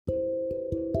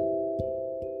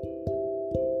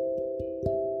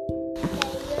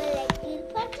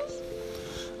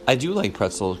I do like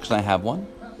pretzels. Can I have one?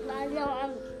 No,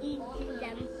 I'm eating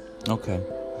them. Okay.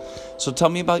 So tell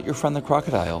me about your friend the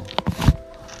crocodile.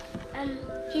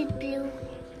 He's blue.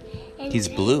 And He's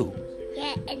blue.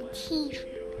 Yeah, and teeth.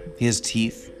 He has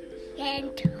teeth Yeah,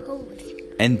 and toes.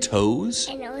 and toes.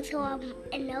 And also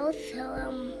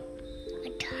a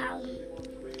tongue.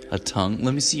 A tongue.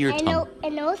 Let me see your tongue.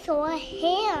 And also a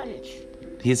hands.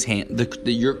 His hand.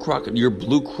 Your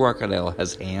blue crocodile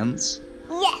has hands.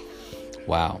 Yes.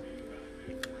 Wow.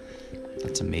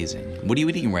 That's amazing. What are you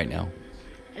eating right now?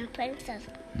 And pretzels.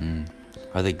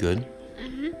 Are they good?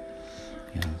 Mhm.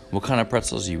 Yeah. What kind of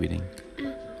pretzels are you eating?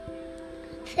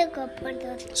 Circle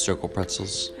pretzels. Circle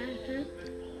pretzels. Mhm.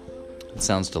 It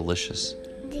sounds delicious.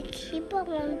 They keep on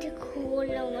the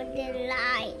cooler when they're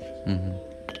live. Mm-hmm.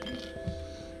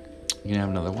 You gonna have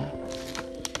another one?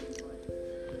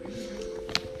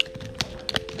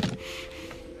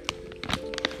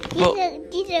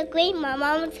 These are great, Mom.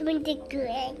 I want something to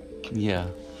drink. Yeah.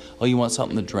 Oh, you want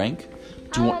something to drink?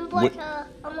 Do you want water.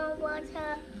 I want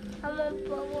water. I want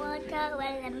water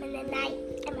with lemon and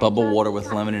ice. bubble water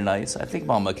with lemon and ice? I think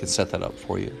Mama can set that up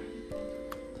for you.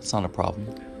 That's not a problem.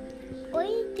 What are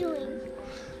you doing?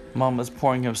 Mama's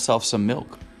pouring himself some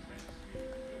milk.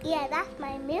 Yeah, that's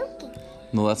my milky.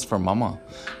 No, that's for Mama.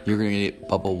 You're gonna get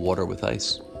bubble water with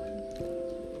ice.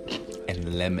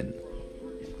 And lemon.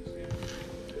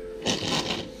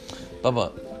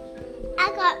 Bubba, I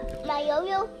got my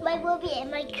yo-yo, my booby, and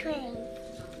my train.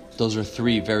 those are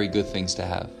 3 very good things to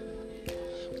have.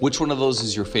 Which one of those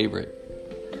is your favorite?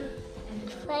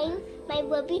 Train, my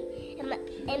booby, and my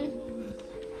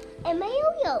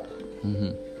yo-yo.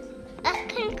 Mm-hmm.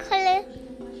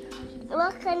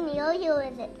 What kind of yo-yo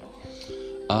is it?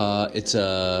 It's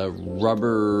a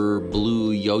rubber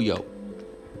blue yo-yo.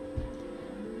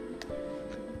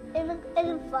 Is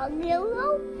it fun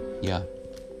yo-yo? Yeah.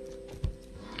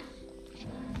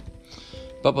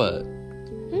 Bubba,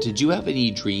 did you have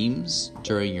any dreams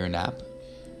during your nap?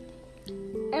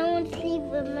 I want to sleep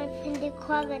with my friend the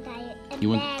crocodile and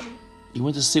bed. You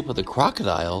went to sleep with a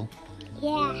crocodile?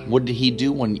 Yeah. What did he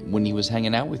do when he was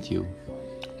hanging out with you?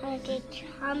 I did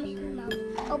charm his mouth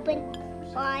open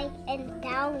wide and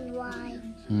down wide.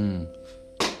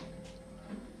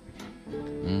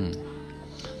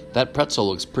 That pretzel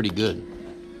looks pretty good.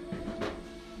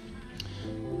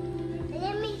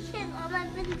 Let me sit on my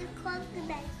friend the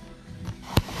crocodile.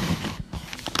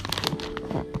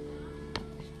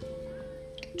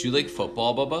 Do you like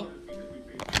football, Bubba?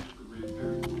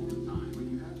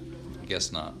 I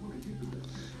guess not.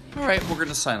 All right, we're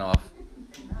gonna sign off.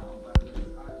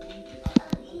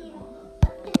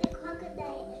 The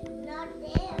crocodile is not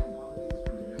there.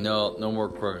 No more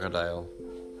crocodile.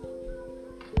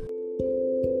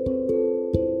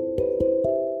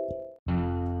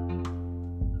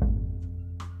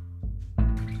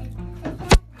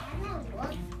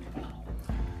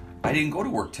 I didn't go to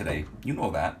work today. You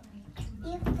know that.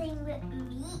 You sing with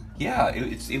me? Yeah,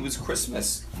 it was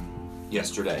Christmas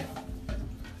yesterday,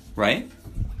 right?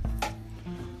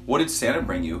 What did Santa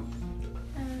bring you?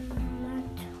 A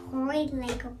toy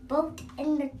like a boat,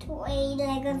 and a toy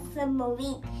like a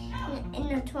submarine,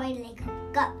 and a toy like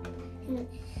a cup.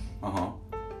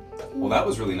 Well, that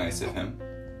was really nice of him.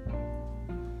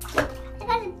 I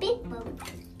got a big boat.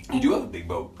 You do have a big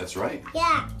boat. That's right.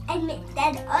 Yeah, and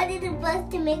Dad ordered a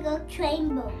bus to make a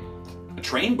train boat. A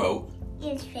train boat?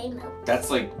 Yes, train boat.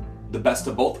 That's like the best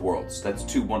of both worlds. That's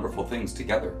 2 wonderful things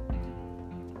together.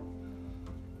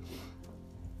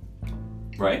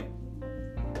 Right?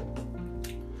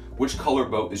 Which color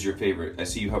boat is your favorite? I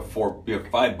see you have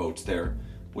 5 boats there.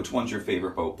 Which one's your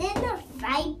favorite boat? There's not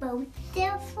 5 boats.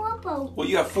 There are 4 boats. Well,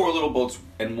 you have 4 little boats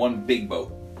and 1 big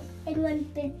boat. And 1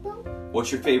 big boat.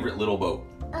 What's your favorite little boat?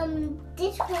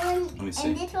 This one. Let me see.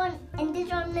 And this one, and this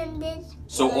one, and this.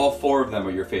 So all 4 of them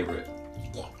are your favorite.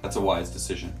 Yeah. That's a wise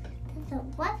decision.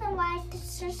 What's a wise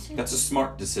decision? That's a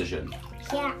smart decision.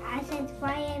 Yeah, I said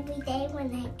why every day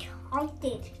when I talk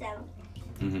to them.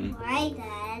 Mm-hmm. Why,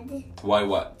 Dad? Why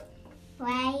what?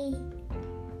 Why?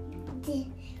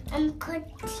 I'm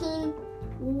cutting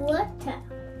water.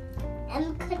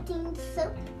 I'm cutting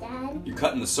soap, Dad. You're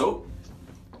cutting the soap?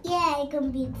 Yeah, it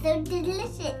can be so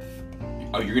delicious.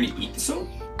 Oh, you're gonna eat the soap?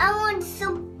 I want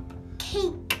soap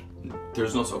cake.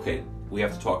 There's no... Okay, we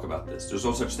have to talk about this. There's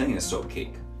no such thing as soap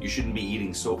cake. You shouldn't be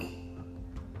eating soap.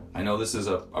 I know this is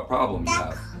a problem you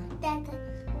have. That's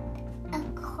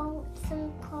some cold.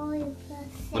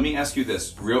 Let me ask you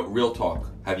this, real talk.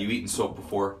 Have you eaten soap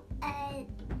before?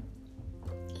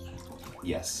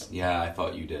 Yes. Yeah, I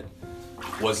thought you did.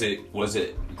 Was it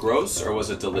gross or was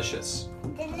it delicious?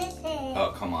 Delicious.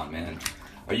 Oh, come on, man.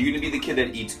 Are you going to be the kid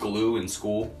that eats glue in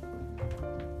school?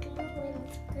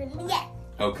 Yeah.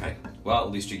 Okay. Well, at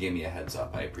least you gave me a heads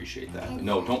up. I appreciate that.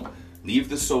 No, don't leave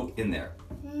the soap in there.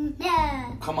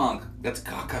 No. Come on. That's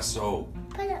caca soap.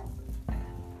 Put it.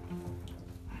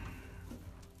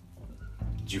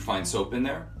 Did you find soap in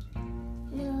there?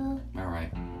 No. All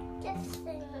right. Just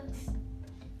things.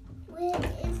 Where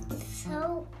is the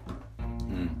soap?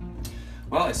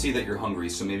 Well, I see that you're hungry,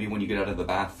 so maybe when you get out of the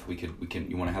bath, we can.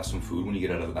 You want to have some food when you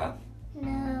get out of the bath?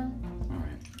 No.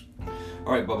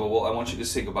 All right, Bubba. Well, I want you to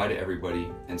say goodbye to everybody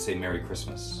and say Merry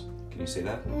Christmas. Can you say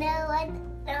that? No, I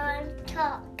don't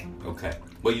talk. Okay.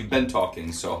 Well, you've been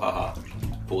talking, so haha,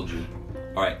 fooled you.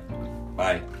 All right.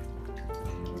 Bye.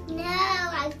 No,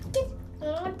 I just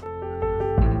want